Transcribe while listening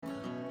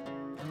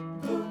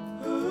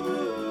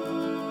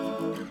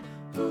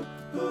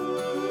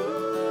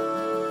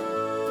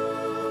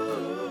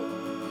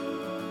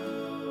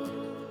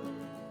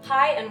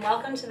Hi, and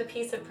welcome to The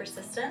Piece of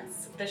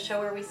Persistence, the show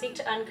where we seek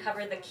to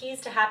uncover the keys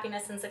to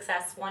happiness and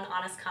success one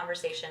honest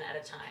conversation at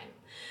a time.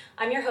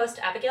 I'm your host,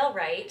 Abigail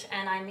Wright,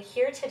 and I'm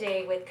here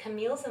today with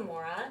Camille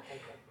Zamora.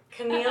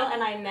 Camille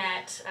and I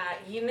met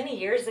many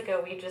years ago,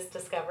 we just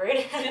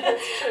discovered,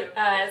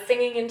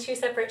 singing in two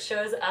separate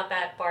shows up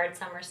at Bard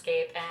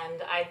Summerscape,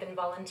 and I've been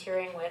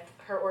volunteering with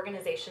her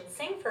organization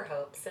Sing for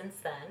Hope since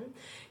then.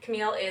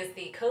 Camille is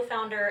the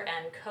co-founder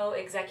and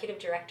co-executive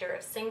director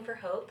of Sing for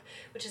Hope,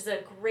 which is a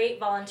great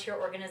volunteer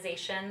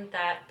organization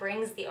that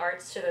brings the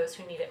arts to those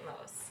who need it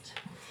most.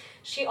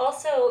 She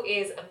also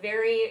is a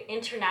very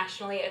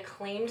internationally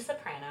acclaimed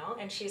soprano,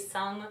 and she's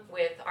sung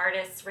with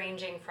artists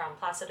ranging from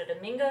Placido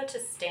Domingo to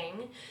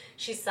Sting.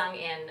 She's sung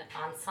in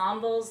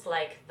ensembles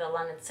like the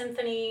London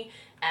Symphony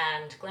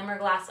and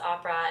Glimmerglass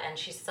Opera, and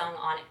she's sung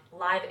on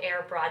live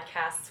air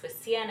broadcasts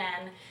with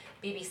CNN,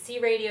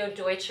 BBC Radio,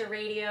 Deutsche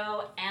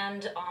Radio,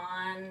 and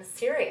on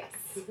Sirius.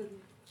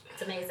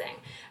 It's amazing.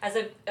 As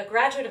a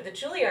graduate of the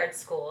Juilliard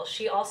School,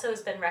 she also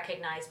has been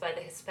recognized by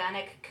the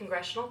Hispanic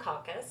Congressional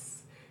Caucus.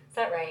 Is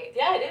that right?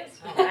 Yeah, it is.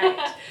 All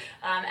right.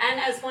 And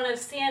as one of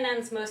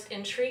CNN's most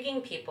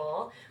intriguing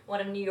people,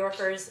 one of New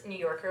Yorker's New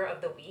Yorker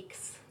of the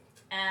Weeks,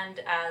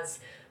 and as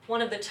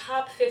one of the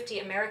top 50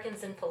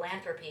 Americans in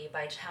philanthropy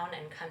by Town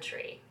and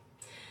Country.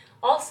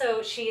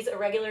 Also, she's a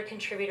regular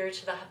contributor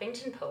to the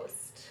Huffington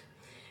Post,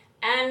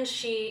 and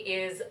she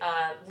is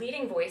a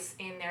leading voice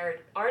in their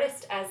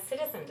Artist as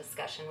Citizen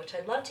discussion, which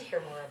I'd love to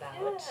hear more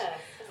about.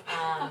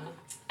 Yeah.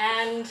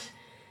 And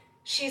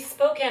she's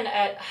spoken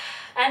at,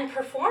 and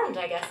performed,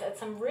 I guess, at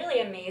some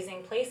really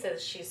amazing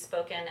places. She's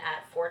spoken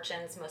at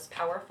Fortune's Most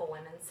Powerful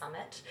Women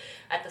Summit,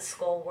 at the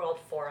Skoll World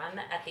Forum,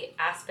 at the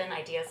Aspen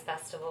Ideas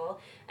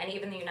Festival, and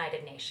even the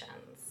United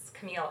Nations.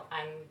 Camille,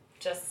 I'm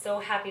just so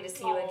happy to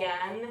see you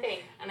again.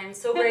 Thanks. And I'm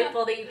so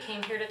grateful that you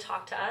came here to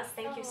talk to us.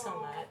 Thank you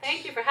so much.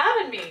 Thank you for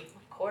having me.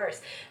 Of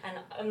course. And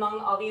among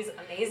all these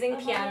amazing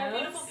pianos,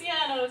 Beautiful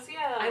pianos,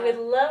 yeah. I would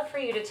love for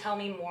you to tell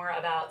me more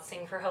about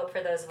Sing for Hope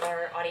for those of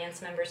our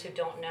audience members who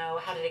don't know.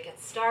 How did it get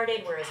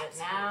started? Where is it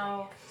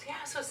now?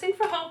 Yeah, so Sing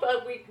for Hope,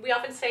 we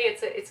often say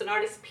it's an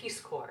artist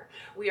Peace Corps.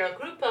 We are a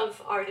group of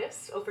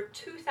artists, over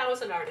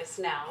 2,000 artists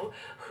now,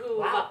 who,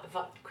 Wow.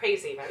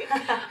 Crazy, right?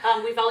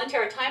 We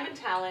volunteer our time and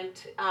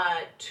talent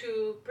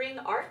to bring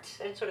art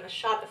and sort of a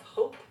shot of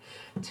hope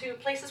to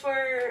places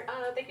where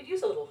they could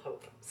use a little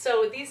hope.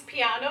 So these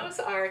pianos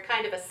are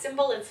kind of a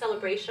symbol and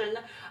celebration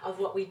of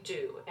what we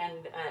do,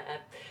 and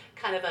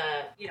kind of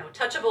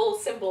touchable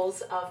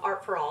symbols of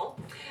Art for All.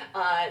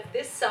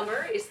 This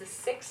summer is the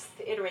 6th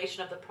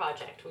iteration of the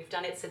project. We've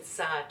done it since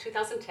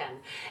 2010,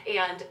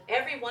 and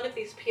every one of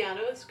these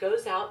pianos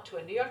goes out to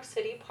a New York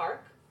City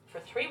park for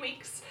 3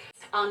 weeks,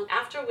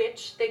 after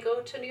which they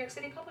go to New York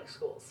City public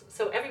schools.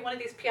 So every one of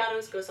these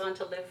pianos goes on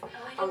to live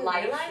a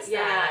life.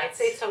 Yeah,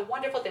 it's a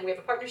wonderful thing. We have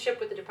a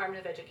partnership with the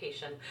Department of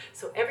Education.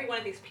 So every one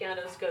of these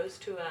pianos goes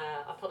to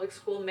a public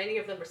school, many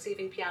of them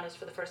receiving pianos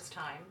for the first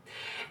time.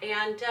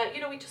 And,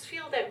 we just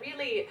feel that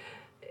really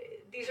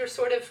these are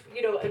sort of,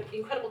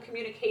 incredible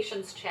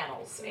communications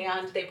channels,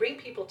 and they bring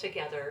people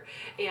together.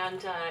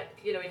 And,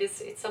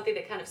 it's something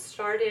that kind of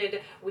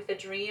started with a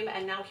dream,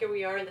 and now here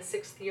we are in the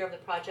 6th year of the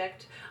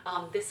project.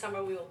 This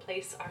summer we will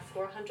place our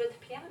 400th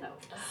piano.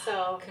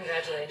 So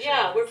Congratulations.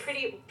 Yeah, we're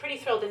pretty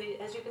thrilled. And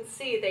as you can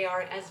see, they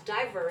are as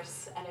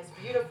diverse and as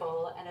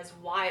beautiful and as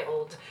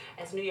wild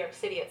as New York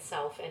City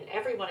itself. And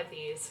every one of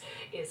these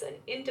is an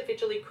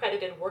individually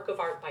credited work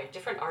of art by a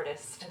different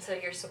artist. And so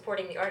you're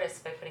supporting the artists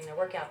by putting their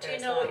work out there.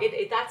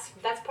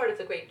 That's part of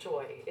the great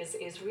joy,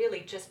 is really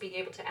just being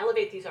able to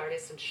elevate these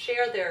artists and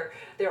share their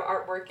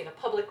artwork in a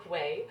public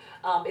way.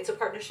 It's a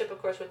partnership,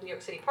 of course, with New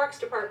York City Parks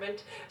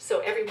Department, so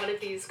every one of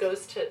these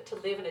goes to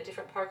live in a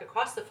different park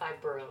across the 5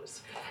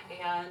 boroughs,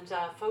 and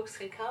folks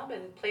can come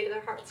and play to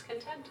their heart's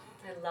content.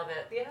 I love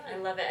it. Yeah. I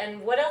love it.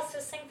 And what else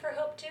does Sing for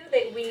Hope do?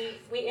 That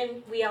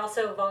we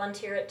also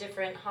volunteer at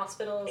different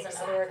hospitals and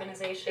other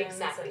organizations.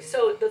 Exactly.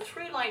 So the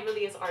through line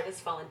really is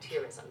artist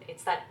volunteerism.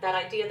 It's that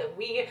idea that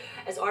we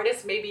as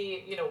artists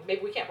maybe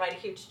we can't write a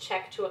huge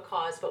check to a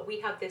cause, but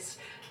we have this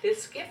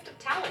gift of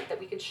talent that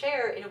we can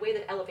share in a way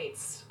that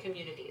elevates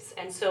communities.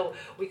 And so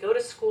we go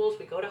to schools,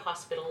 we go to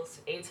hospitals,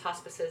 AIDS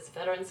hospices,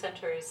 veteran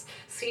centers,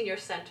 senior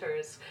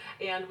centers,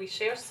 and we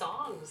share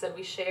songs, and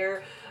we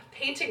share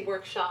painting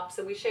workshops,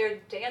 and we share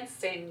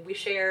dancing, we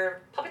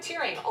share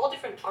puppeteering, all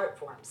different art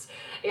forms.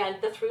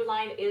 And the through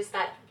line is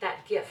that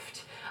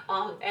gift.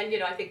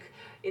 I think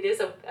it is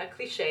a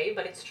cliche,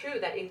 but it's true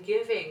that in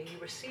giving, you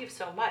receive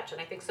so much.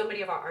 And I think so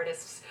many of our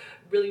artists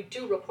really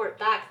do report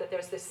back that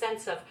there's this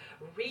sense of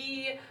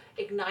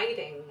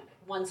reigniting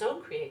one's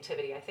own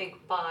creativity, I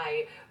think,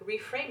 by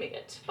reframing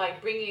it, by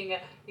bringing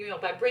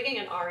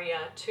an aria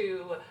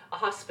to a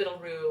hospital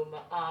room.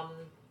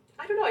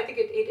 I don't know, I think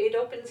it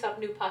opens up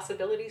new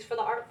possibilities for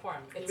the art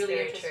form in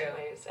really interesting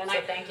ways. And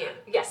thank you.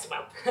 Yes,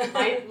 well,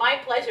 my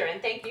pleasure,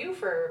 and thank you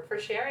for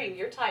sharing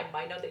your time.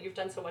 I know that you've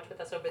done so much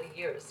with us over the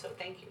years, so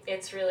thank you.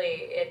 It's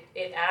really,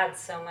 it adds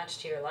so much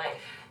to your life.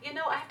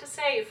 I have to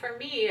say, for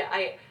me,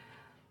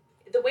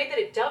 the way that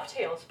it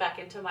dovetails back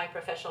into my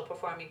professional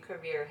performing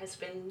career has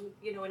been,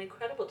 an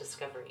incredible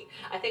discovery.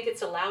 I think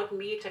it's allowed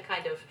me to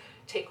kind of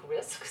take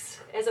risks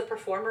as a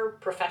performer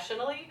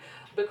professionally,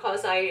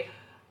 because I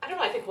don't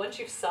know, I think once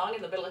you've sung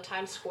in the middle of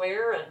Times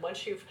Square, and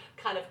once you've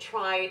kind of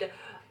tried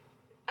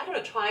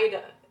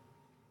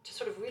to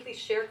sort of really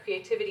share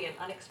creativity in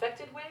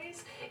unexpected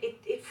ways,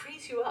 it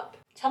frees you up.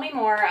 Tell me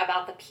more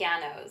about the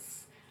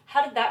pianos.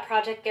 How did that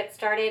project get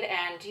started,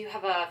 and do you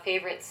have a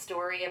favorite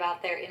story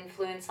about their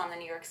influence on the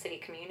New York City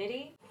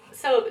community?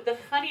 So the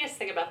funniest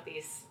thing about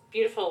these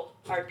beautiful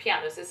art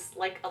pianos is,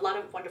 like a lot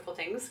of wonderful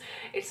things,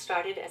 it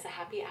started as a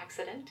happy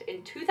accident.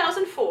 In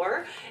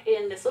 2004,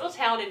 in this little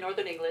town in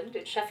northern England,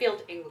 in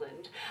Sheffield,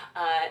 England,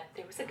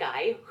 there was a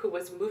guy who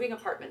was moving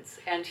apartments,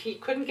 and he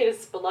couldn't get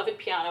his beloved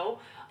piano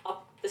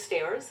up the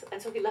stairs,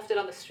 and so he left it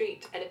on the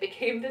street, and it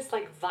became this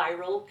like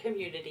viral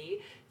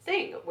community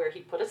thing where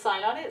he put a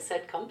sign on it,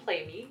 said, "Come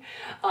play me,"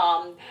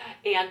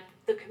 and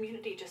the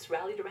community just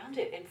rallied around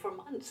it, and for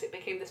months it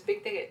became this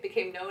big thing. It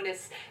became known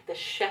as the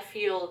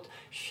Sheffield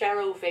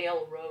Sharrow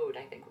Vale Road,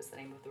 I think was the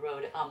name of the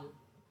road,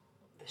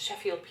 the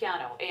Sheffield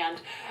piano.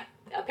 And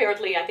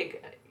apparently, I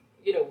think,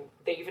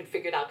 they even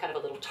figured out kind of a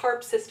little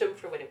tarp system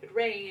for when it would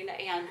rain,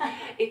 and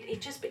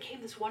it just became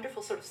this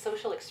wonderful sort of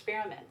social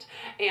experiment.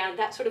 And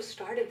that sort of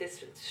started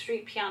this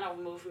street piano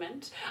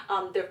movement.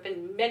 There have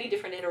been many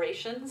different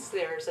iterations.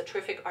 There's a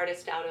terrific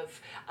artist out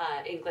of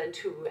England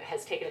who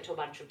has taken it to a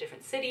bunch of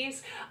different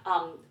cities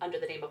under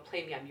the name of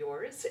Play Me I'm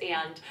Yours.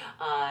 And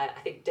I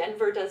think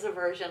Denver does a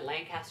version,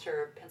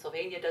 Lancaster,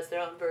 Pennsylvania does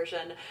their own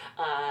version.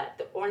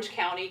 The Orange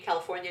County,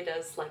 California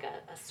does like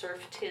a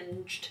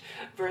surf-tinged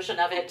version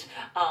of it.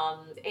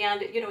 And,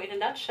 in a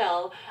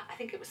nutshell, I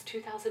think it was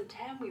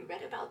 2010, we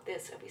read about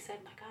this and we said,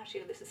 my gosh,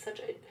 this is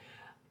such an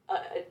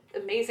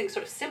amazing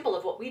sort of symbol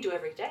of what we do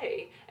every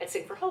day at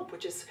Sing for Hope,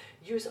 which is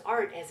use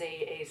art as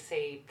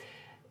a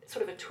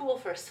sort of a tool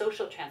for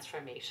social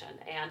transformation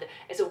and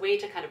as a way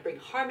to kind of bring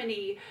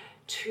harmony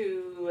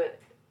to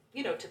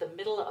the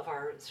middle of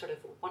our sort of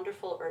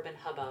wonderful urban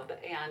hubbub,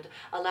 and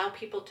allow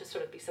people to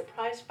sort of be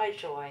surprised by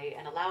joy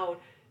and allow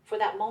for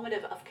that moment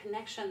of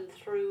connection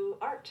through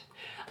art.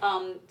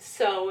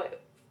 So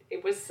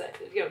it was,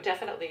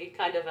 definitely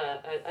kind of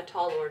a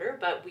tall order,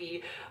 but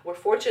we were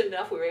fortunate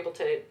enough, we were able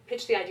to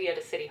pitch the idea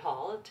to City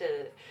Hall,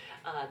 to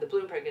the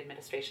Bloomberg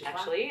administration,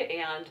 actually.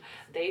 Wow. And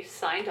they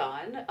signed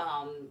on.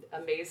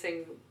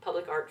 Amazing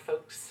public art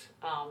folks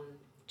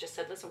just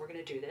said, listen, we're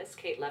going to do this.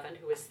 Kate Levin,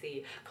 who was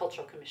the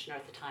cultural commissioner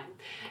at the time,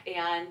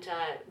 and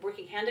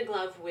working hand in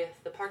glove with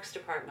the Parks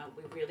Department,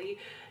 we really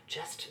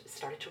just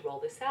started to roll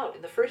this out.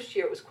 In the first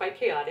year, it was quite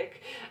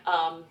chaotic,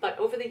 but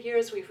over the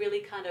years, we've really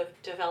kind of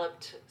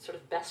developed sort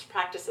of best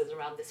practices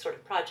around this sort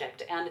of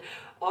project. And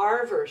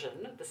our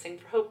version, the Sing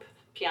for Hope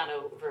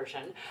piano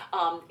version,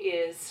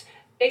 is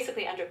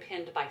basically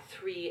underpinned by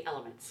three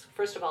elements.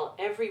 First of all,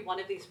 every one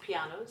of these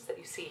pianos that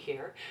you see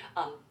here,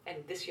 and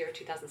this year,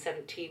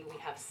 2017, we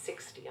have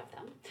 60 of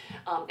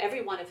them.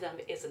 Every one of them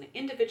is an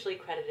individually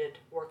credited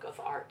work of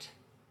art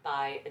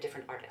by a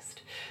different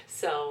artist.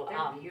 So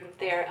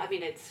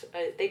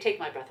they take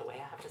my breath away,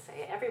 I have to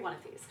say. Every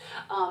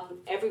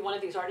one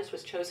of these artists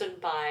was chosen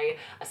by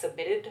a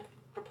submitted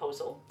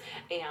proposal,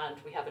 and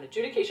we have an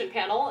adjudication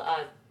panel.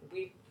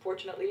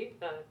 Fortunately,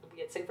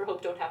 we at Sing for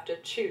Hope don't have to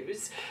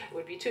choose. It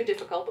would be too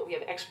difficult, but we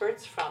have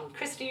experts from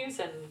Christie's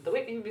and the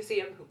Whitney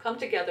Museum who come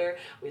together.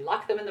 We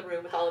lock them in the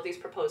room with all of these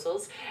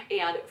proposals,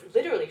 and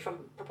literally from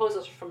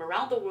proposals from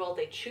around the world,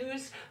 they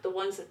choose the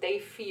ones that they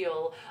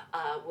feel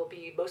will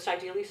be most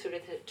ideally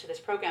suited to this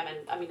program. And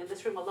I mean, in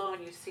this room alone,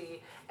 you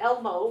see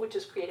Elmo, which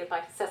is created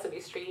by Sesame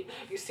Street.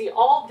 You see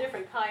all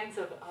different kinds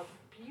of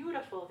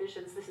beautiful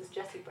visions. This is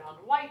Jesse Brown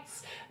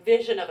White's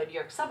vision of a New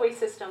York subway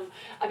system.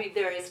 I mean,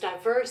 they're as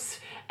diverse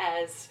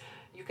as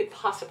you could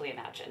possibly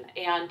imagine.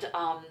 And,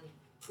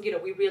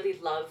 we really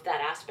love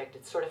that aspect.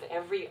 It's sort of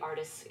every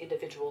artist's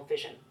individual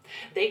vision.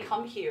 They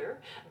come here,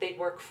 they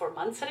work for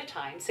months at a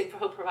time. Sing for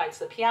Hope provides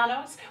the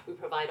pianos, we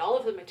provide all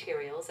of the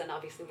materials, and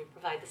obviously we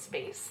provide the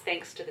space,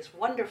 thanks to this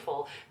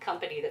wonderful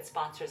company that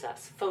sponsors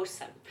us,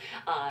 Fosun.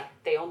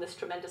 They own this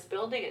tremendous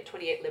building at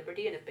 28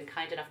 Liberty and have been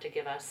kind enough to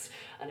give us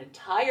an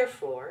entire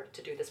floor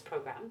to do this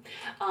program.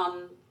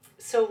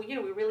 So,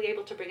 we're really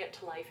able to bring it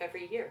to life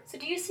every year. So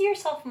do you see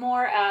yourself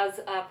more as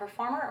a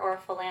performer or a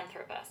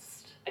philanthropist?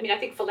 I mean, I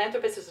think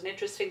philanthropist is an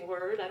interesting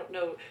word. I don't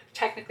know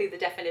technically the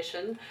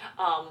definition.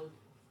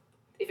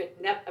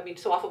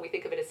 So often we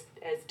think of it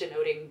as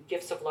denoting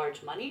gifts of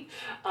large money.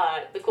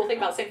 The cool thing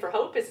about Sing for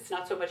Hope is it's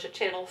not so much a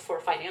channel for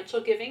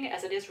financial giving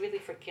as it is really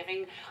for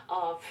giving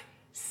of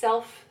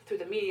self through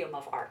the medium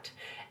of art.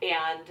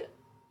 And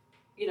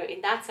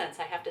in that sense,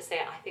 I have to say,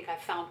 I think I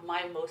found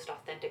my most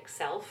authentic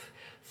self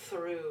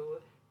through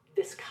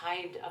this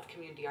kind of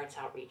community arts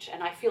outreach.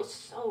 And I feel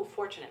so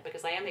fortunate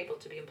because I am able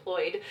to be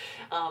employed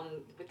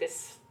with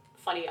this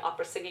funny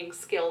opera singing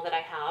skill that I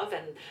have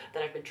and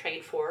that I've been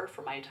trained for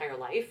my entire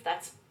life.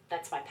 That's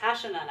that's my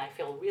passion, and I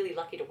feel really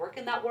lucky to work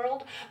in that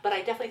world. But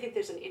I definitely think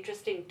there's an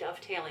interesting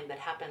dovetailing that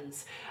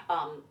happens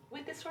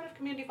with this sort of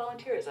community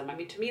volunteerism. I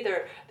mean, to me,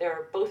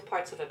 they're both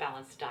parts of a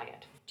balanced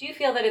diet. Do you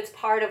feel that it's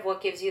part of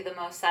what gives you the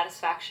most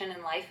satisfaction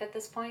in life at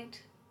this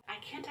point? I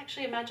can't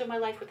actually imagine my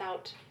life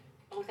without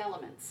both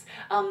elements.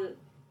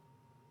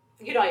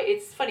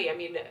 It's funny. I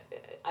mean,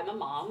 I'm a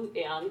mom,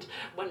 and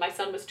when my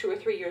son was 2 or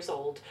 3 years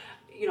old,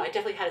 I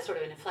definitely had a sort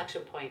of an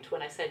inflection point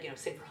when I said,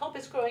 Sing for Hope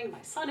is growing,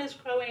 my son is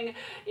growing,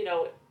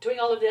 doing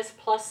all of this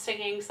plus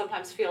singing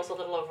sometimes feels a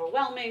little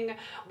overwhelming.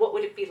 What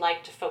would it be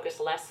like to focus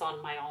less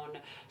on my own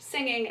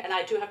singing? And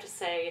I do have to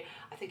say,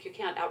 I think you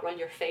can't outrun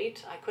your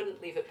fate. I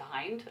couldn't leave it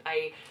behind.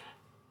 I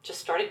just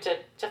started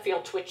to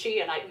feel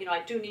twitchy, and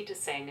I do need to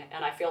sing,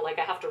 and I feel like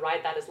I have to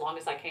ride that as long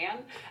as I can.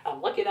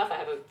 Lucky enough, I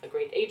have a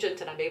great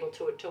agent, and I'm able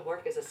to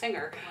work as a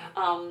singer.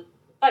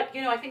 But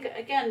I think,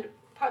 again,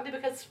 partly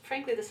because,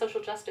 frankly, the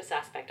social justice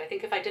aspect. I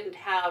think if I didn't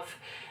have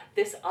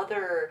this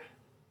other,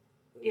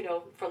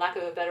 for lack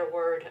of a better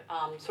word,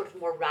 sort of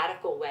more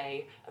radical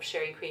way of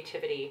sharing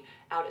creativity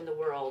out in the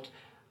world,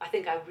 I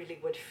think I really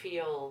would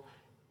feel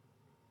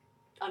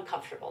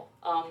uncomfortable.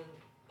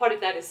 Part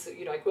of that is,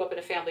 I grew up in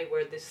a family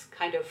where this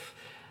kind of,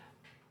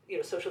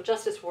 social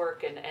justice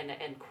work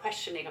and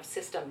questioning of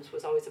systems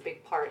was always a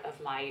big part of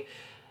my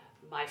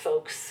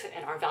folks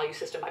and our value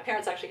system. My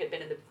parents actually had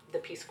been in the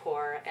Peace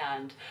Corps,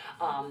 and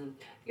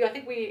I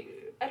think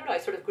I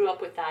sort of grew up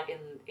with that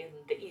in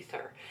the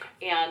ether.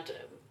 And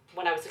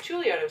when I was at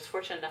Juilliard, I was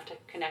fortunate enough to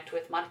connect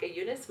with Monica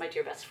Eunice, my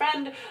dear best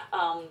friend,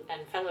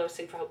 and fellow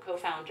Sing for Hope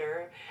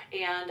co-founder.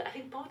 And I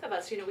think both of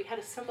us, we had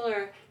a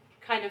similar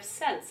kind of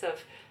sense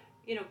of,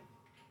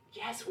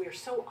 yes, we're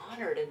so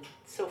honored and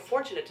so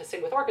fortunate to sing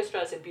with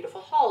orchestras in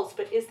beautiful halls,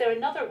 but is there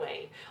another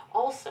way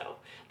also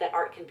that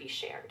art can be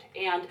shared?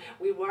 And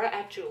we were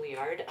at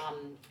Juilliard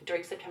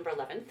during September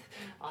 11th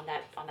on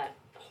that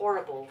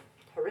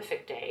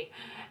horrific day.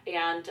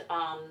 And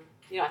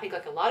I think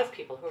like a lot of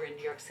people who were in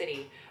New York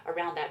City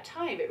around that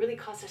time, it really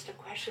caused us to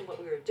question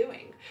what we were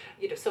doing.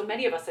 So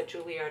many of us at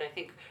Juilliard, I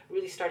think,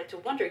 really started to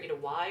wonder,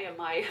 why am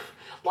I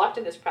locked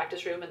in this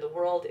practice room and the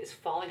world is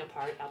falling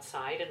apart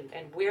outside,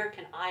 and where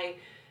can I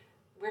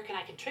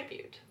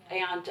contribute?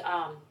 And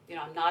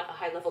I'm not a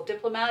high-level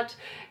diplomat,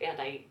 and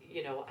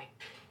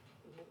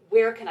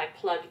where can I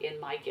plug in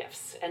my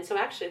gifts? And so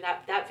actually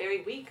that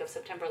very week of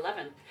September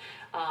 11th,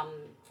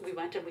 we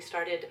went and we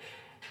started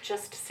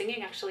just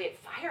singing actually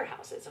at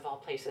firehouses of all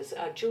places.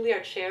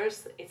 Juilliard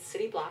shares its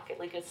city block at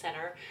Lincoln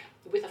Center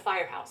with a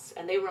firehouse,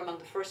 and they were among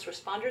the first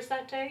responders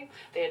that day.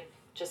 They had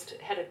just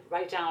headed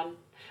right down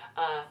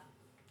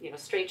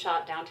straight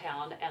shot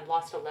downtown and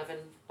lost 11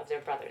 of their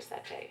brothers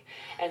that day.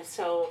 And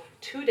so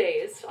 2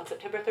 days, on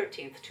September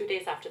 13th, 2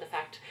 days after the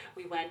fact,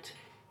 we went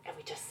and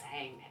we just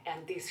sang.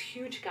 And these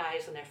huge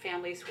guys and their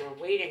families who were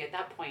waiting at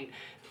that point,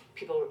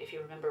 people, if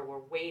you remember,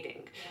 were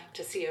waiting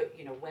to see,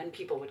 when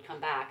people would come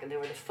back. And there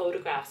were the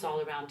photographs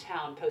all around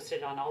town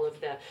posted on all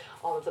of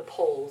the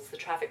poles, the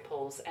traffic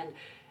poles. And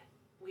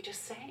we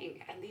just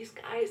sang, and these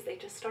guys, they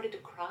just started to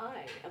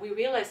cry, and we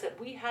realized that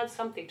we had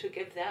something to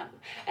give them,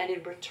 and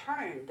in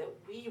return that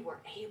we were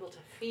able to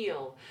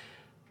feel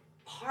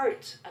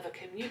part of a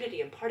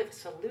community and part of a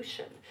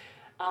solution,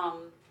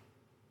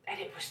 and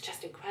it was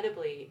just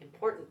incredibly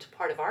important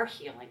part of our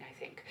healing, I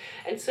think.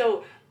 And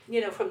so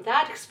from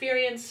that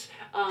experience,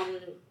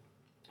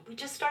 we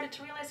just started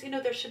to realize,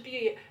 there should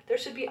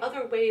be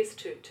other ways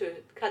to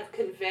kind of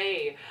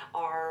convey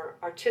our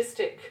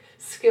artistic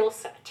skill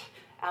set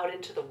out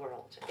into the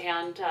world.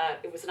 And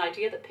it was an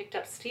idea that picked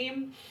up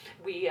steam.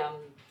 We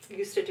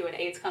used to do an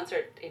AIDS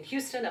concert in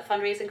Houston, a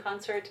fundraising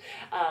concert,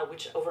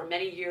 which over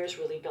many years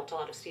really built a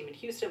lot of steam in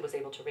Houston, was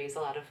able to raise a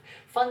lot of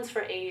funds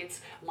for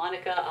AIDS.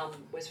 Monica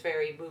was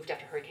very moved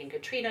after Hurricane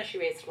Katrina. She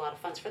raised a lot of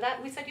funds for that.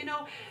 And we said,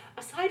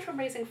 aside from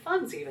raising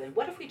funds even,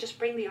 what if we just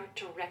bring the art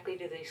directly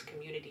to these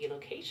community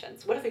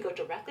locations? What if we go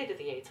directly to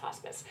the AIDS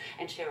hospice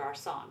and share our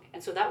song?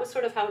 And so that was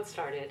sort of how it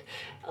started.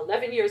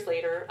 11 years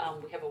later,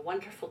 we have a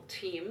wonderful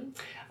team.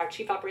 Our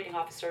Chief Operating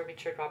Officer,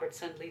 Richard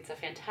Robertson, leads a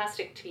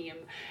fantastic team,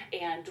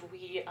 and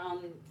we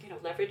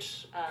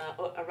leverage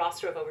a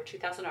roster of over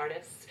 2,000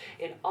 artists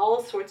in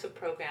all sorts of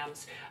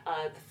programs,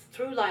 the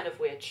through line of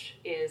which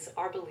is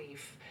our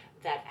belief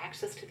that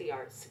access to the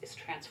arts is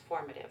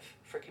transformative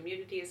for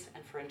communities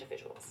and for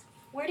individuals.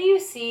 Where do you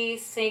see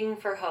Sing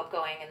for Hope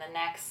going in the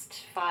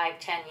next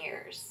 5-10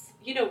 years?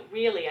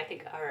 Really, I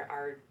think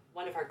our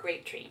one of our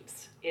great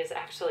dreams is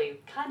actually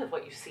kind of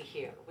what you see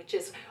here, which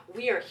is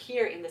we are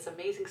here in this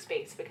amazing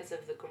space because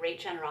of the great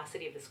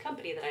generosity of this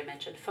company that I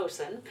mentioned,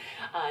 Fosun,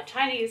 a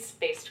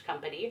Chinese-based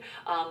company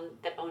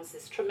that owns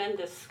this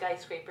tremendous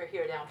skyscraper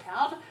here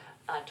downtown,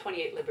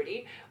 28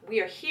 Liberty. We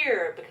are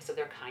here because of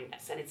their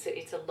kindness, and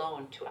it's a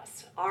loan to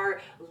us.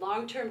 Our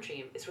long-term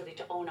dream is really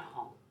to own a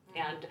home.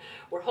 And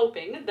we're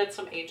hoping that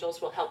some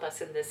angels will help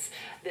us in this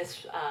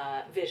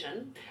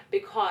vision,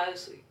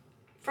 because,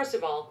 first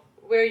of all,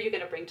 where are you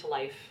going to bring to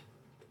life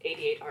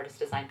 88 artist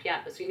designed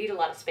pianos. You need a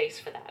lot of space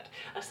for that.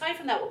 Aside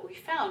from that, what we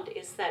found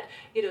is that,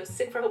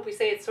 Sing for Hope, we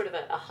say it's sort of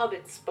a hub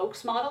and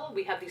spokes model.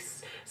 We have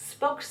these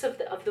spokes of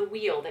the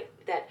wheel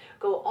that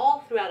go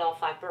all throughout all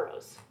 5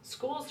 boroughs.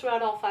 Schools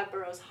throughout all 5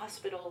 boroughs,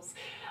 hospitals.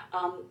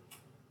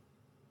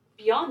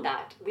 Beyond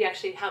that, we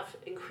actually have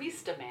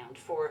increased demand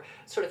for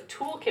sort of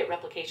toolkit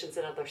replications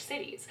in other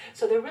cities.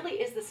 So there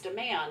really is this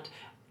demand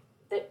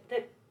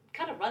that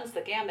kind of runs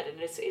the gamut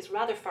and is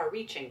rather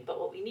far-reaching, but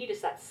what we need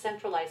is that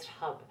centralized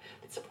hub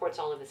that supports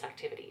all of this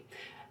activity.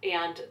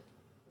 And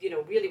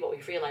really what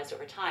we've realized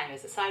over time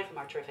is, aside from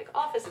our terrific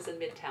offices in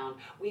Midtown,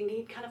 we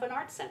need kind of an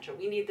art center.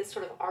 We need this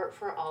sort of art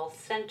for all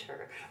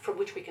center from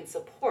which we can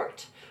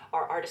support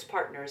our artist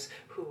partners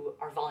who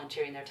are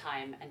volunteering their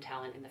time and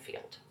talent in the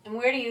field. And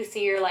where do you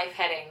see your life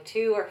heading,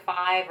 2 or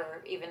 5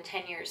 or even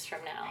 10 years from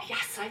now?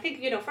 Yes, I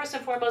think, first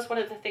and foremost, one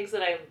of the things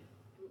that I'm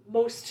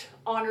most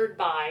honored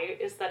by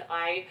is that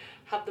I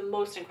have the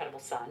most incredible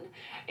son.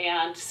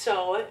 And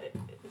so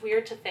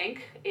weird to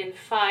think in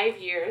 5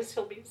 years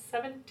he'll be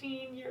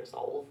 17 years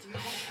old.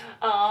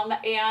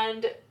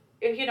 And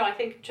I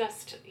think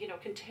just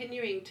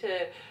continuing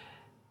to,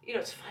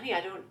 it's funny,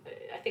 I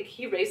think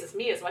he raises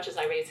me as much as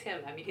I raise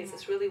him. I mean, he's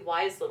this really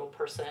wise little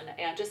person,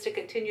 and just to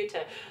continue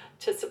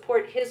to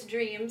support his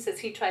dreams as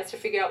he tries to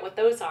figure out what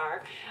those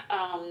are.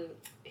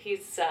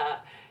 He's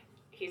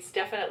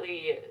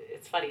definitely,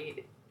 it's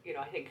funny,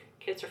 I think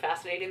kids are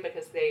fascinating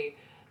because they,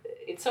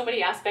 in so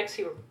many aspects,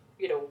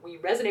 we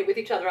resonate with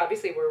each other.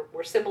 Obviously,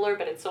 we're similar,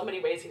 but in so many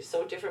ways, he's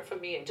so different from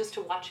me. And just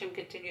to watch him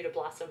continue to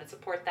blossom and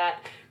support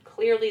that,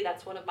 clearly,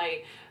 that's one of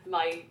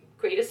my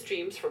greatest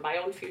dreams for my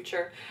own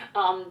future.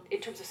 In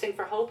terms of Sing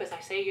for Hope, as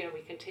I say,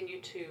 we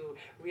continue to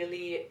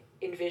really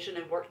envision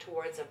and work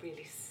towards a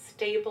really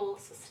stable,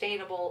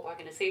 sustainable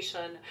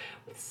organization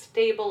with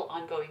stable,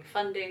 ongoing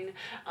funding,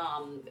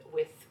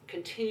 with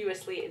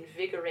continuously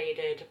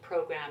invigorated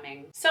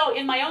programming. So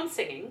in my own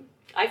singing,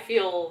 I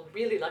feel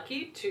really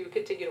lucky to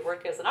continue to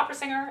work as an opera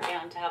singer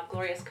and to have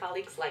glorious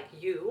colleagues like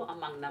you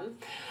among them.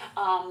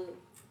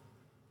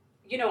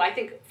 I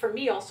think for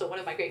me also, one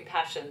of my great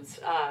passions,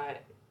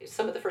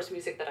 some of the first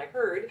music that I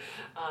heard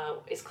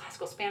is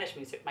classical Spanish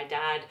music. My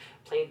dad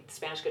played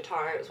Spanish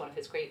guitar. It was one of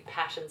his great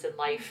passions in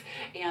life.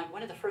 And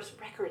one of the first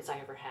records I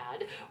ever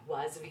had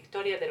was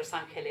Victoria de los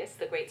Angeles,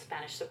 the great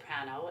Spanish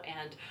soprano.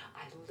 And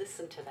I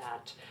listened to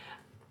that,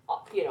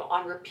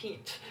 on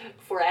repeat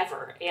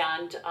forever.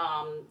 And,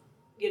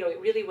 it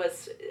really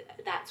was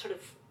that sort of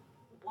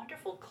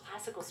wonderful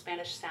classical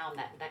Spanish sound,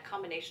 that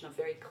combination of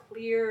very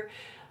clear,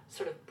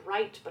 sort of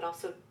bright, but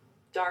also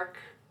dark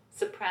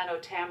soprano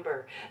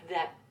timbre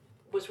that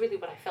was really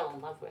what I fell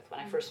in love with when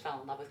I first fell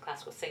in love with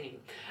classical singing.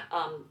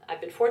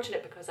 I've been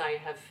fortunate because I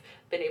have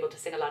been able to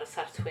sing a lot of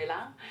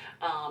zarzuela,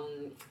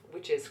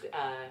 which is,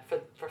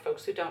 for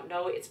folks who don't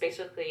know, it's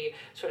basically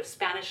sort of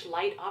Spanish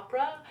light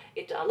opera.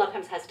 It a lot of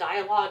times has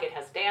dialogue, it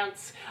has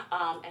dance,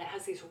 and it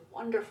has these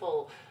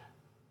wonderful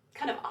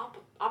kind of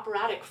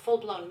operatic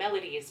full-blown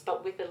melodies,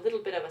 but with a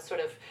little bit of a sort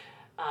of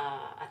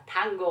a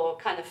tango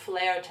kind of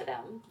flair to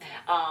them.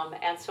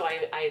 And so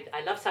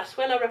I love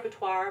zarzuela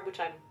repertoire, which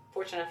I'm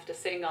fortunate enough to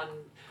sing on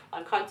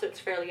concerts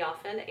fairly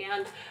often.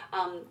 And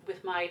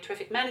with my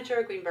terrific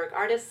manager, Greenberg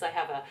Artists, I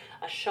have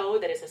a show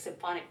that is a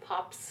symphonic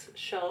pops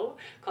show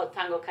called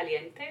Tango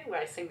Caliente,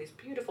 where I sing these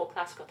beautiful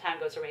classical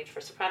tangos arranged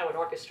for soprano and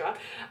orchestra.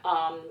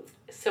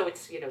 So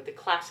it's, the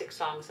classic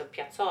songs of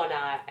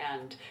Piazzolla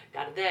and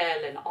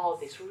Gardel and all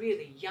this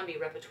really yummy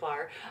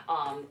repertoire.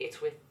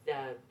 It's with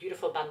the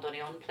beautiful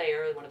bandoneon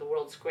player, one of the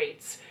world's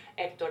greats,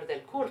 Hector del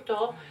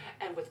Curto,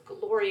 and with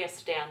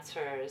glorious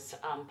dancers,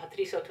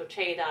 Patricio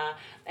Tocheda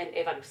and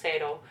Eva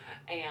Lucero,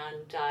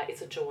 and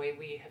it's a joy.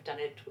 We have done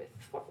it with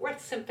Fort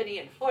Worth Symphony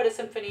and Florida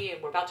Symphony,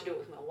 and we're about to do it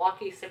with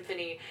Milwaukee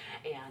Symphony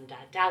and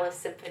Dallas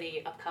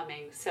Symphony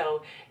upcoming,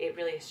 so it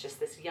really is just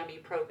this yummy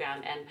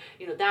program, and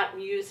that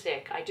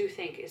music, I do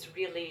think, is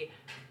really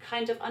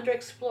kind of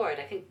underexplored.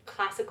 I think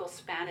classical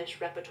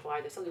Spanish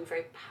repertoire, there's something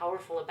very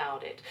powerful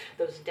about it,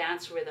 those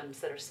dance rhythms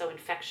that are so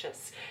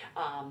infectious,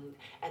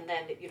 and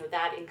then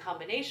that in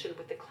combination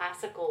with the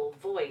classical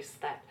voice,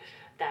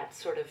 that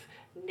sort of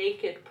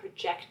naked,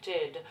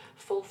 projected,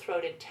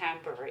 full-throated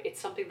timbre, it's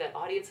something that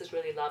audiences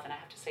really love, and I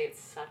have to say it's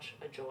such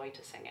a joy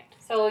to sing it.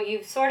 So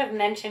you've sort of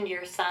mentioned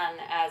your son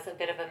as a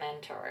bit of a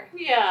mentor.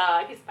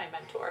 Yeah, he's my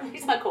mentor.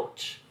 He's my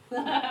coach.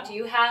 Do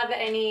you have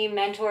any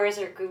mentors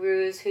or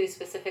gurus who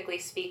specifically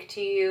speak to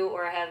you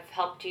or have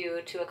helped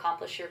you to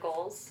accomplish your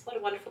goals? What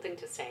a wonderful thing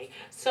to say.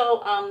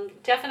 So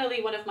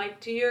definitely one of my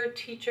dear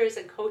teachers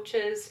and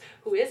coaches,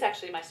 who is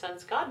actually my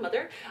son's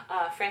godmother,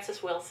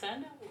 Frances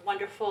Wilson,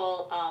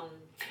 wonderful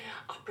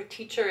opera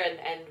teacher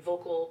and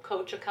vocal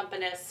coach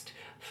accompanist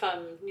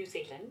from New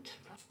Zealand.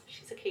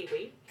 She's a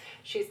Kiwi.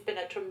 She's been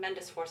a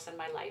tremendous force in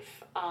my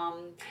life.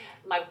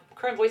 My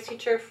current voice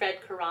teacher, Fred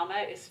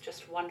Karama, is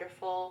just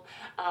wonderful.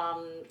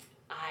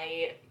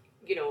 I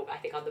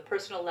think on the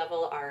personal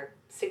level, our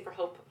Sing for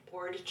Hope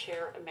board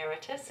chair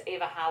emeritus,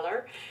 Ava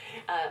Haller.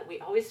 We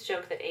always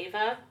joke that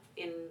Ava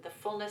in the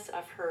fullness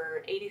of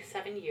her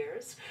 87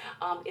 years,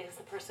 is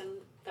the person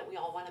that we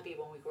all want to be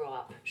when we grow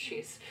up.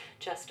 She's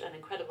just an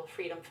incredible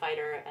freedom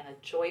fighter and a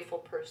joyful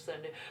person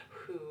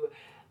who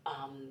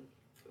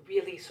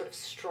really sort of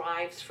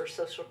strives for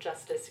social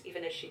justice,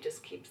 even as she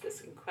just keeps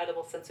this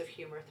incredible sense of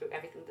humor through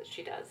everything that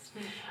she does.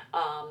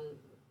 I'm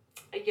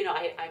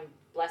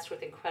blessed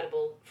with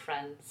incredible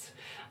friends.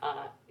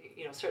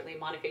 Certainly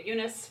Monica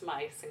Eunice,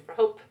 my Sing for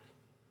Hope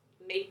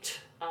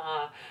mate,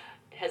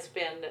 has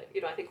been,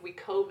 I think we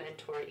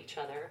co-mentor each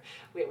other.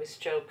 We always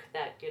joke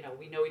that,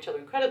 we know each other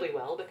incredibly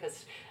well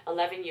because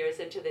 11 years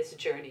into this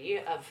journey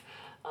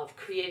of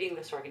creating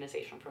this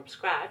organization from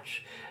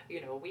scratch,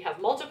 we have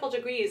multiple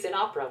degrees in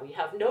opera. We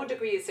have no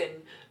degrees in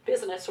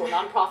business or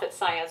nonprofit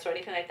science or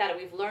anything like that. And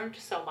we've learned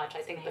so much,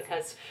 I think,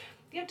 because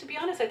to be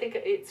honest, I think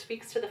it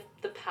speaks to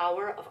the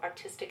power of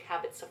artistic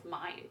habits of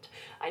mind.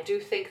 I do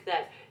think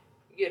that,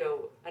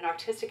 an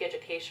artistic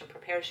education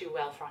prepares you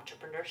well for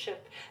entrepreneurship.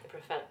 It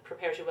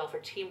prepares you well for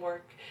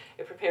teamwork.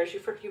 It prepares you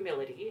for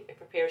humility. It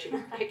prepares you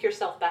to pick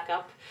yourself back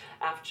up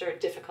after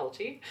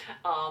difficulty.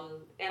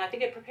 And I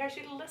think it prepares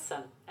you to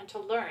listen and to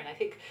learn. I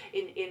think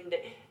in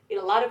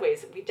a lot of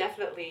ways, we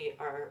definitely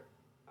are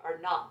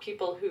not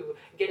people who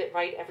get it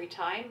right every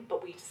time,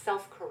 but we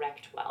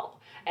self-correct well.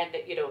 And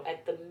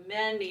at the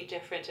many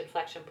different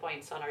inflection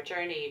points on our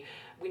journey,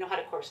 we know how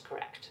to course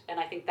correct. And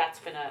I think that's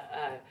been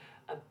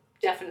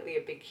definitely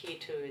a big key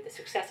to the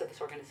success of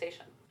this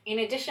organization. In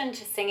addition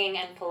to singing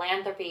and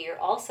philanthropy, you're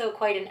also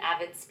quite an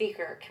avid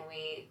speaker. Can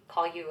we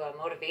call you a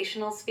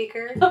motivational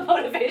speaker? A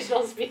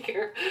motivational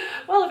speaker.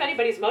 Well, if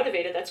anybody's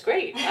motivated, that's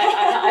great.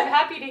 I'm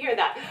happy to hear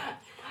that.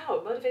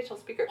 Wow, motivational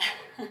speaker.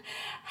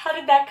 How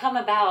did that come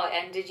about?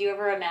 And did you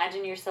ever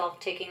imagine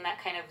yourself taking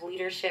that kind of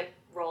leadership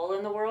role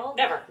in the world?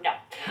 Never, no.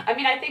 I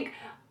mean, I think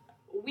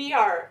we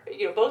are,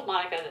 both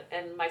Monica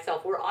and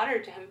myself, we're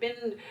honored to have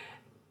been,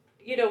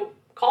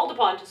 called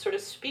upon to sort of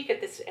speak at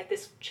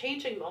this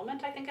changing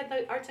moment, I think, in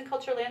the arts and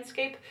culture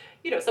landscape.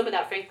 Some of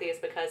that, frankly, is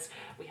because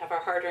we have our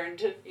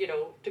hard-earned,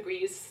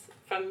 degrees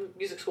from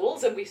music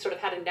schools, and we sort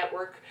of had a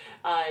network,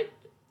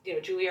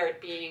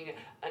 Juilliard being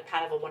a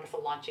kind of a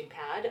wonderful launching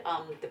pad.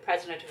 The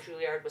president of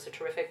Juilliard was a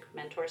terrific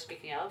mentor,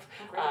 speaking of,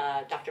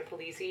 Dr.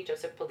 Polizzi,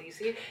 Joseph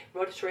Polizzi,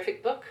 wrote a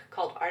terrific book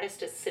called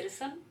Artist as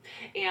Citizen,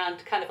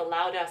 and kind of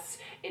allowed us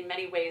in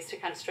many ways to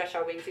kind of stretch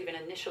our wings even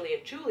initially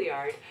at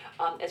Juilliard.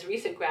 As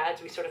recent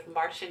grads, we sort of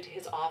marched into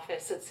his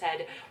office and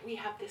said, we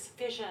have this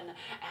vision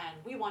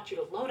and we want you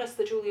to loan us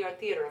the Juilliard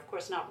Theater, of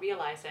course not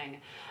realizing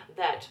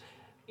that,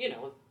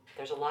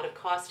 there's a lot of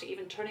cost to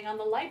even turning on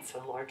the lights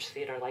in a large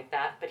theater like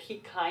that, but he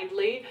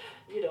kindly,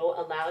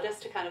 allowed us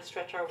to kind of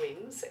stretch our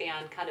wings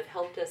and kind of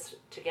helped us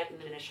to get an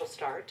initial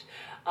start.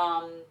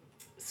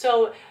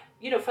 So,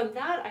 from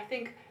that, I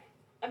think,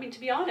 to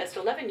be honest,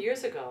 11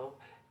 years ago,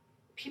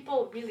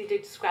 people really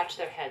did scratch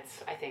their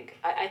heads, I think.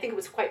 I think it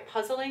was quite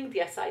puzzling.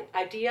 The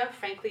idea,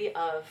 frankly,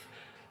 of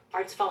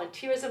arts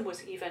volunteerism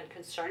was even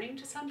concerning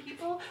to some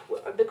people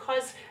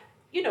because,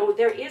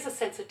 there is a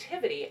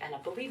sensitivity, and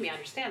believe me, I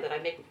understand that I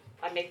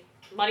make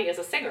money as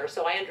a singer,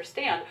 so I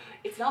understand.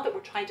 It's not that we're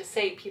trying to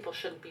say people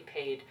shouldn't be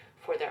paid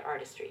for their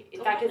artistry.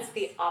 In fact, it's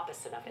the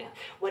opposite of it.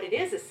 What it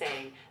is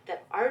saying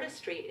that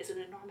artistry is an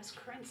enormous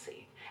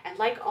currency. And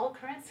like all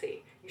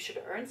currency, you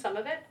should earn some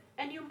of it,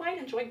 and you might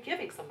enjoy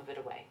giving some of it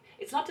away.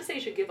 It's not to say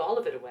you should give all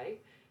of it away.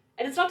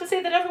 And it's not to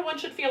say that everyone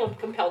should feel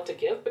compelled to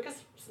give,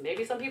 because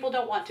maybe some people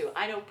don't want to.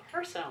 I know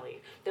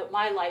personally that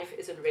my life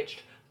is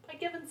enriched by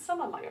giving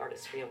some of my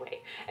artistry away.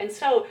 And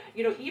so,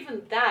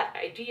 even that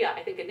idea,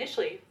 I think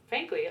initially,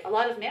 frankly, a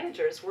lot of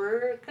managers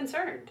were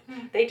concerned.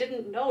 They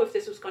didn't know if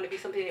this was going to be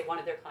something they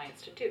wanted their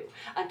clients to do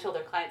until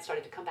their clients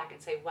started to come back and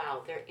say,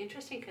 wow, there are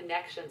interesting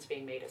connections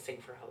being made at Sing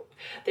for Hope.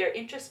 There are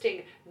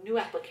interesting new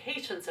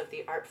applications of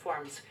the art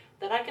forms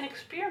that I can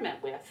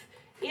experiment with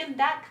in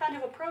that kind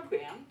of a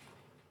program,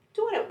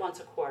 doing it once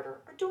a quarter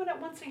or doing it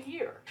once a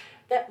year.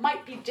 That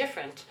might be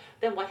different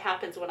than what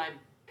happens when I'm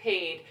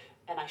paid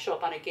and I show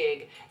up on a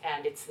gig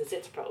and it's the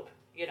Zitz probe.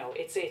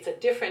 It's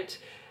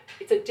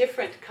a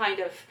different kind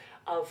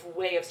of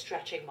way of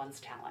stretching one's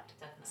talent.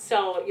 Definitely.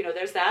 So,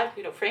 there's that.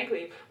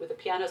 Frankly, with the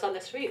pianos on the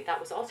street, that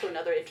was also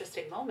another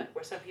interesting moment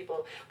where some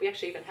people, we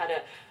actually even had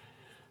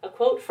a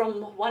quote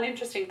from one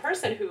interesting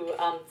person who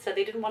said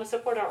they didn't want to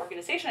support our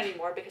organization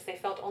anymore because they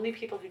felt only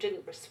people who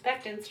didn't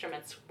respect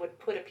instruments would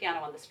put a piano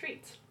on the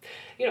streets.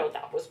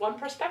 That was one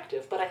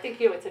perspective, but I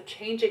think, it's a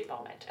changing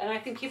moment. And I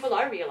think people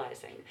are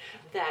realizing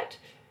that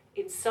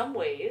in some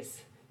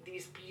ways,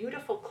 these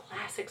beautiful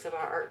classics of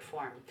our art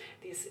form,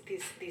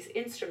 these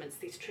instruments,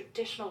 these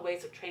traditional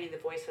ways of training the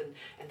voice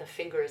and the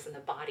fingers and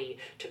the body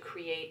to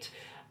create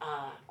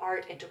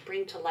art and to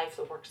bring to life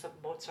the works of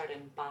Mozart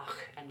and Bach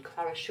and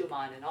Clara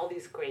Schumann and all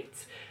these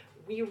greats,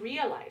 we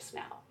realize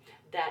now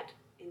that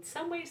in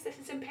some ways this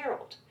is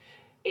imperiled.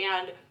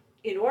 And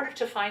in order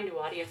to find new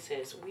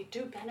audiences, we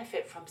do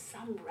benefit from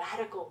some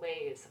radical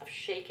ways of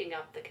shaking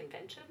up the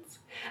conventions.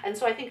 And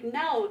so I think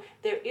now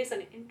there is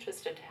an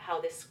interest into how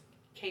this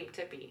came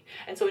to be.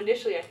 And so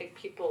initially I think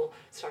people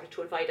started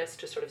to invite us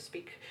to sort of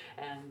speak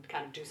and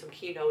kind of do some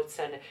keynotes,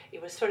 and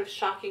it was sort of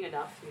shocking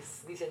enough,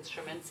 these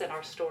instruments and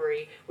our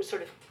story was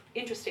sort of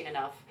interesting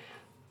enough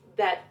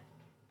that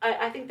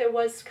I think there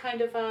was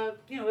kind of a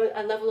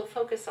level of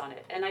focus on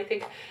it. And I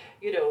think,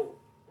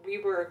 we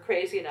were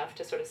crazy enough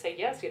to sort of say,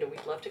 yes, we'd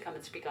love to come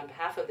and speak on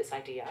behalf of this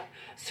idea.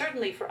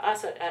 Certainly for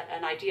us,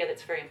 an idea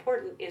that's very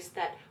important is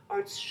that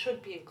arts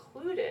should be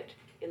included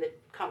in the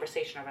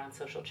conversation around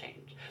social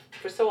change.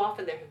 For so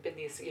often there have been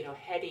these,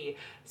 heady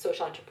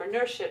social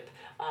entrepreneurship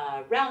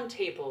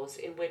roundtables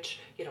in which,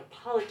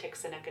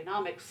 politics and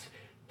economics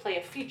play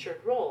a featured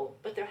role,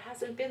 but there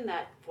hasn't been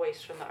that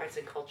voice from the arts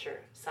and culture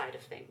side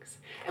of things.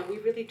 And we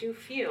really do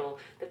feel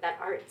that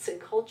arts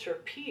and culture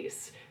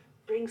piece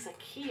brings a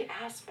key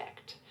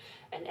aspect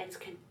and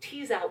can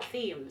tease out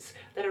themes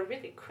that are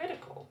really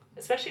critical,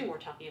 especially when we're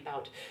talking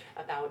about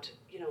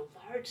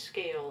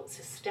large-scale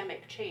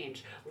systemic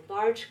change,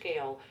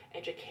 large-scale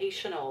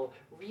educational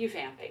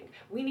revamping.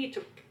 We need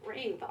to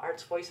bring the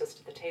arts voices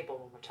to the table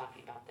when we're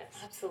talking about this.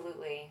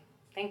 Absolutely.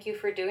 Thank you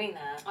for doing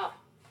that. Oh,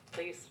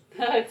 please.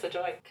 It's a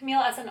joy.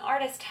 Camille, as an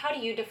artist, how do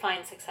you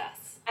define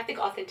success? I think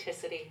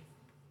authenticity.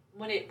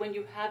 When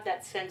you have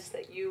that sense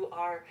that you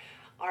are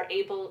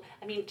able,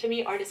 to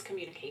me, art is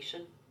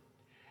communication.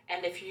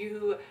 And if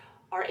you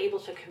are able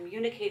to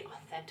communicate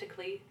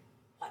authentically,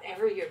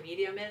 whatever your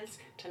medium is,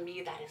 to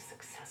me, that is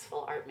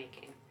successful art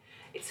making.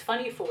 It's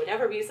funny, for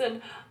whatever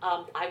reason,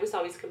 I was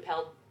always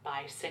compelled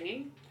by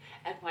singing,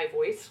 and my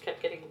voice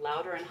kept getting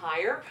louder and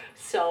higher.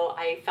 So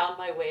I found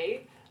my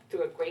way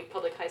through a great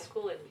public high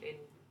school in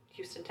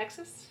Houston,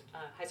 Texas,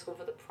 High School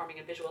for the Performing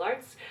and Visual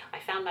Arts. I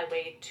found my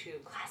way to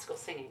classical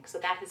singing. So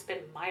that has been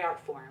my art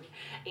form.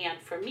 And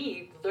for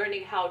me,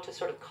 learning how to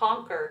sort of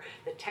conquer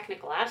the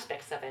technical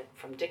aspects of it,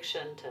 from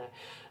diction to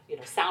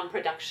sound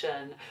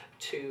production,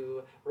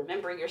 to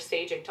remembering your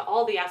staging, to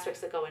all the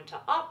aspects that go into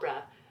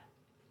opera,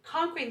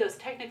 conquering those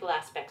technical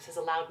aspects has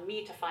allowed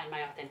me to find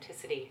my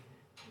authenticity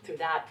through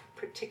that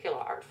particular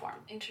art form.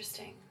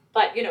 Interesting.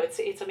 But,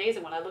 it's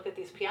amazing when I look at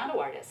these piano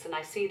artists and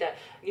I see that,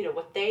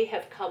 what they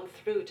have come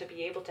through to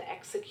be able to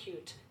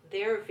execute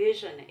their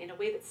vision in a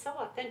way that's so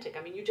authentic.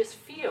 You just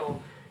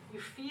feel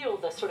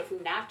the sort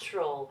of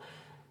natural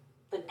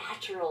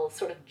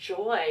sort of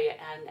joy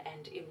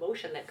and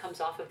emotion that comes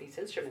off of these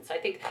instruments. I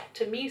think,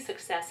 to me,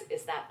 success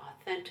is that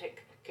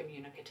authentic,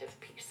 communicative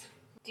piece.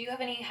 Do you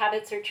have any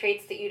habits or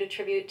traits that you'd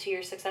attribute to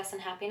your success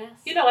and happiness?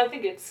 I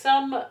think in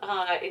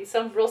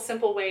some real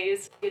simple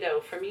ways,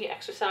 for me,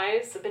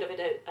 exercise, a bit of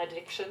an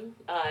addiction,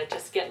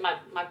 just get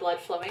my blood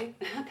flowing.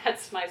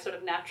 That's my sort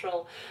of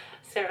natural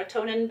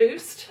serotonin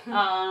boost.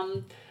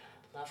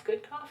 Love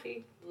good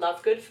coffee,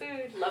 love good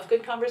food, love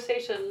good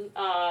conversation.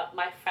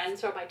 My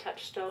friends are my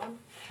touchstone.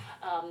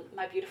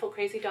 My beautiful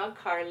crazy dog,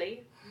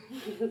 Carly.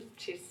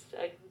 She's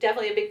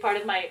definitely a big part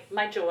of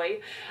my joy.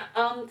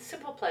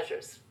 Simple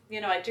pleasures.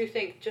 I do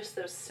think just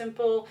those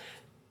simple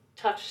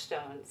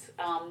touchstones,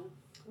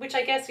 which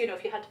I guess,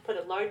 if you had to put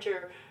a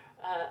larger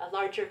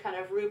kind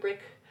of rubric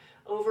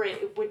over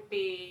it, it would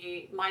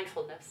be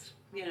mindfulness,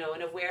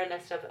 an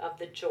awareness of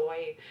the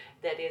joy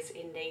that is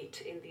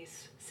innate in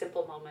these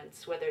simple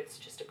moments, whether it's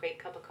just a great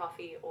cup of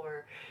coffee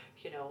or,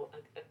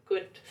 a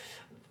good,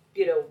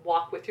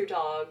 walk with your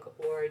dog,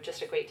 or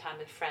just a great time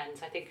with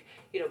friends. I think,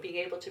 being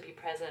able to be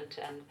present,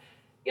 and,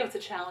 it's a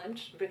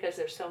challenge because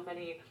there's so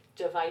many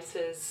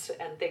devices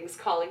and things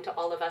calling to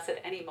all of us at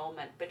any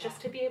moment, but just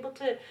to be able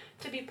to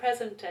be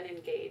present and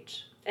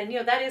engage. And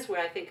that is where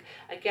I think,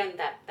 again,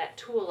 that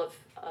tool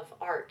of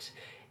art,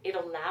 it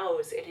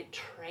allows and it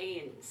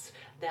trains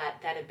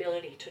that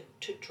ability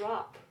to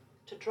drop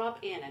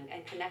in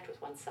and connect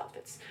with oneself.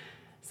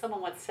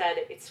 Someone once said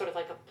it's sort of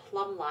like a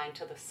plumb line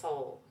to the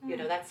soul.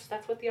 Mm-hmm.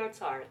 That's what the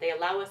arts are. They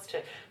allow us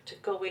to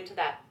go into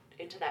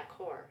that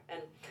core.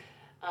 And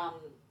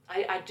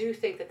I do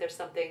think that there's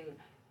something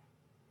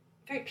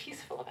very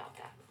peaceful about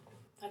that.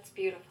 That's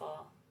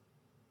beautiful.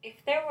 If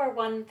there were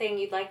one thing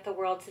you'd like the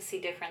world to see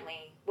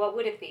differently, what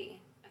would it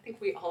be? I think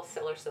we all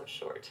sell ourselves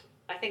short.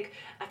 I think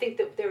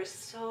that there is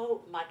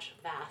so much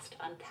vast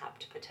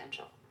untapped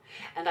potential.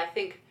 And I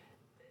think,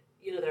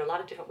 there are a lot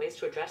of different ways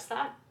to address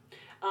that.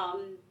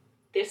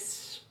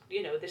 This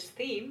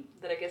theme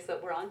that I guess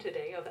that we're on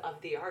today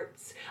of the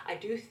arts, I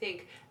do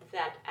think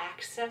that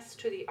access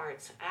to the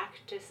arts,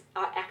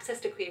 access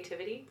to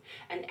creativity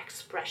and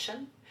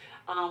expression,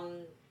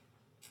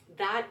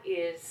 that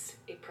is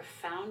a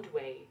profound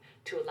way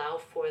to allow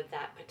for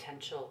that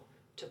potential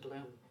to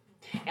bloom.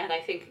 And I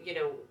think,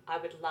 I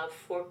would love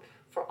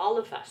for all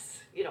of us,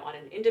 on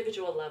an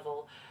individual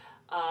level,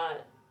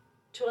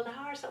 to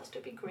allow ourselves to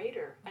be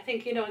greater. I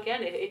think,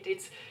 again,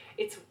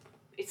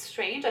 it's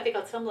strange. I think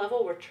on some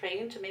level we're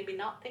trained to maybe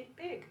not think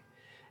big.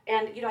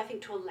 And, I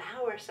think to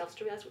allow ourselves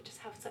to realize we just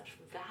have such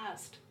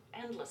vast,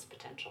 endless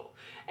potential.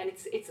 And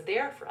it's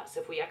there for us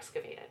if we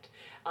excavate it.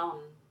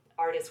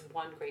 Art is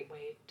one great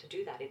way to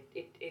do that.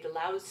 It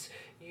allows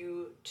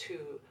you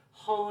to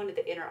hone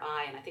the inner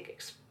eye, and I think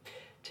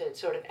to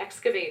sort of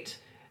excavate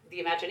the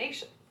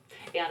imagination.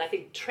 And I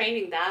think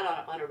training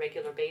that on a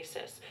regular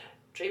basis,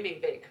 dreaming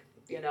big,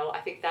 I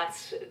think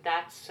that's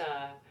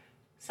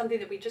something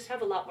that we just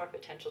have a lot more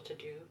potential to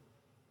do.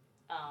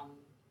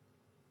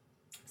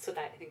 So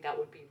that I think that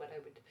would be what I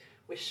would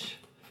wish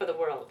for the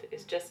world,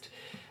 is just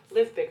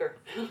live bigger.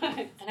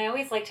 And I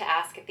always like to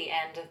ask at the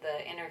end of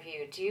the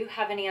interview, do you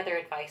have any other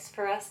advice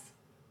for us?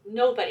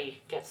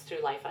 Nobody gets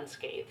through life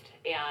unscathed,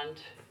 and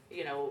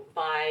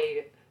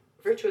by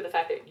virtue of the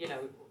fact that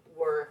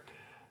we're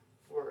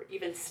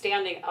even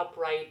standing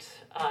upright,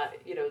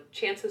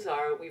 chances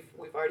are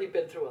we've already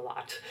been through a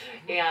lot.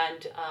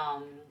 And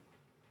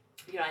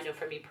I know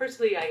for me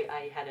personally,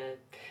 I had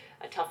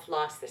a tough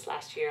loss this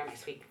last year. My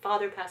sweet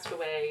father passed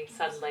away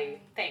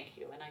suddenly. Thank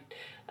you. And I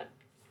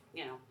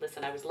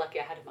listen, I was lucky.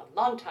 I had him a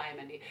long time,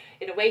 and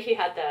in a way, he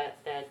had the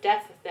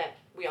death that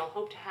we all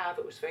hope to have.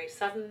 It was very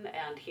sudden,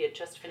 and he had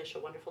just finished a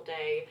wonderful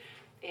day,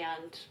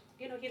 and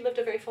he lived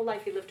a very full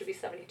life. He lived to be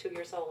 72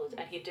 years old,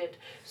 and he did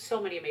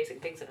so many amazing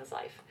things in his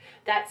life.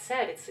 That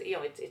said, it's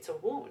a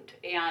wound,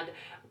 and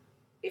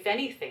if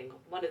anything,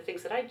 one of the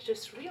things that I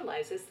just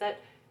realized is that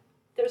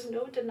there's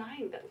no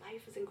denying that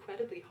life is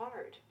incredibly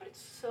hard, but it's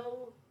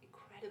so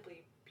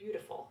incredibly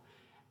beautiful,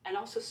 and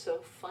also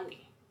so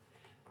funny.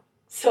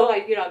 So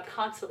I'm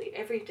constantly,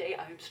 every day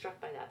I'm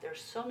struck by that. There are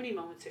so many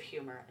moments of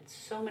humor and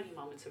so many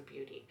moments of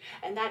beauty.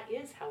 And that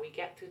is how we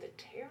get through the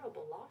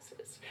terrible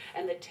losses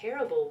and the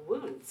terrible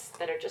wounds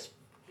that are just,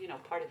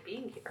 part of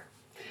being here.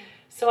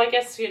 So I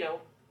guess, I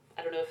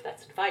don't know if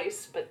that's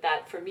advice, but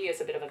that for me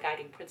is a bit of a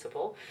guiding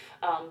principle,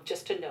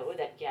 just to know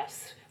that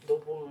yes, the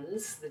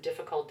wounds, the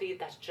difficulty,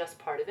 that's just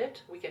part of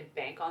it. We can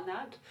bank on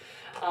that.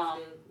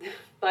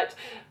 But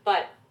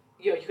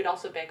you could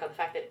also bank on the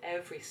fact that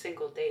every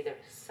single day there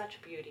is such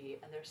beauty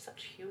and there's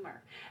such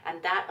humor, and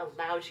that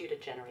allows you to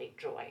generate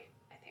joy,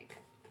 I think.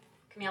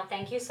 Camille,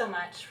 thank you so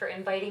much for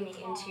inviting me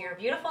into your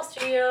beautiful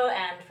studio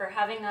and for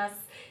having us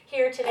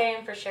here today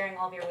and for sharing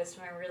all of your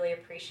wisdom. I really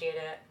appreciate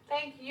it.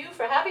 Thank you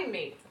for having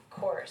me. Of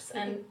course.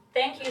 And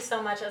thank you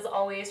so much, as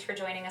always, for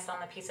joining us on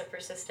The Piece of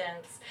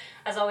Persistence.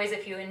 As always,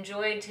 if you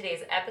enjoyed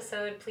today's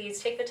episode, please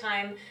take the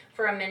time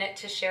for a minute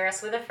to share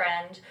us with a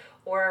friend,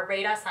 or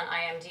rate us on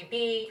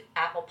IMDb,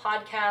 Apple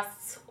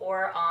Podcasts,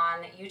 or on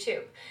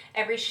YouTube.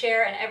 Every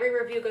share and every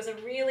review goes a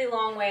really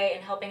long way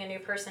in helping a new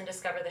person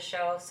discover the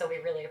show, so we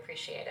really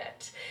appreciate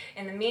it.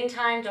 In the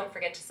meantime, don't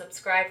forget to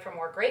subscribe for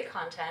more great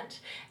content.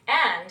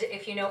 And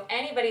if you know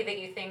anybody that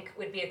you think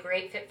would be a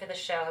great fit for the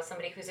show,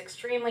 somebody who's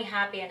extremely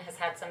happy and has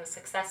had some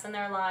success in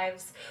their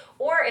lives,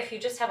 or if you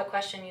just have a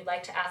question you'd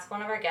like to ask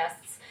one of our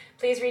guests,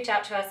 please reach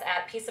out to us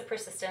at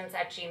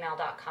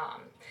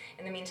pieceofpersistence@gmail.com.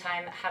 In the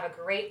meantime, have a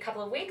great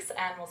couple of weeks,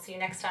 and we'll see you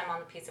next time on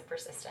The Piece of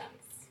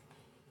Persistence.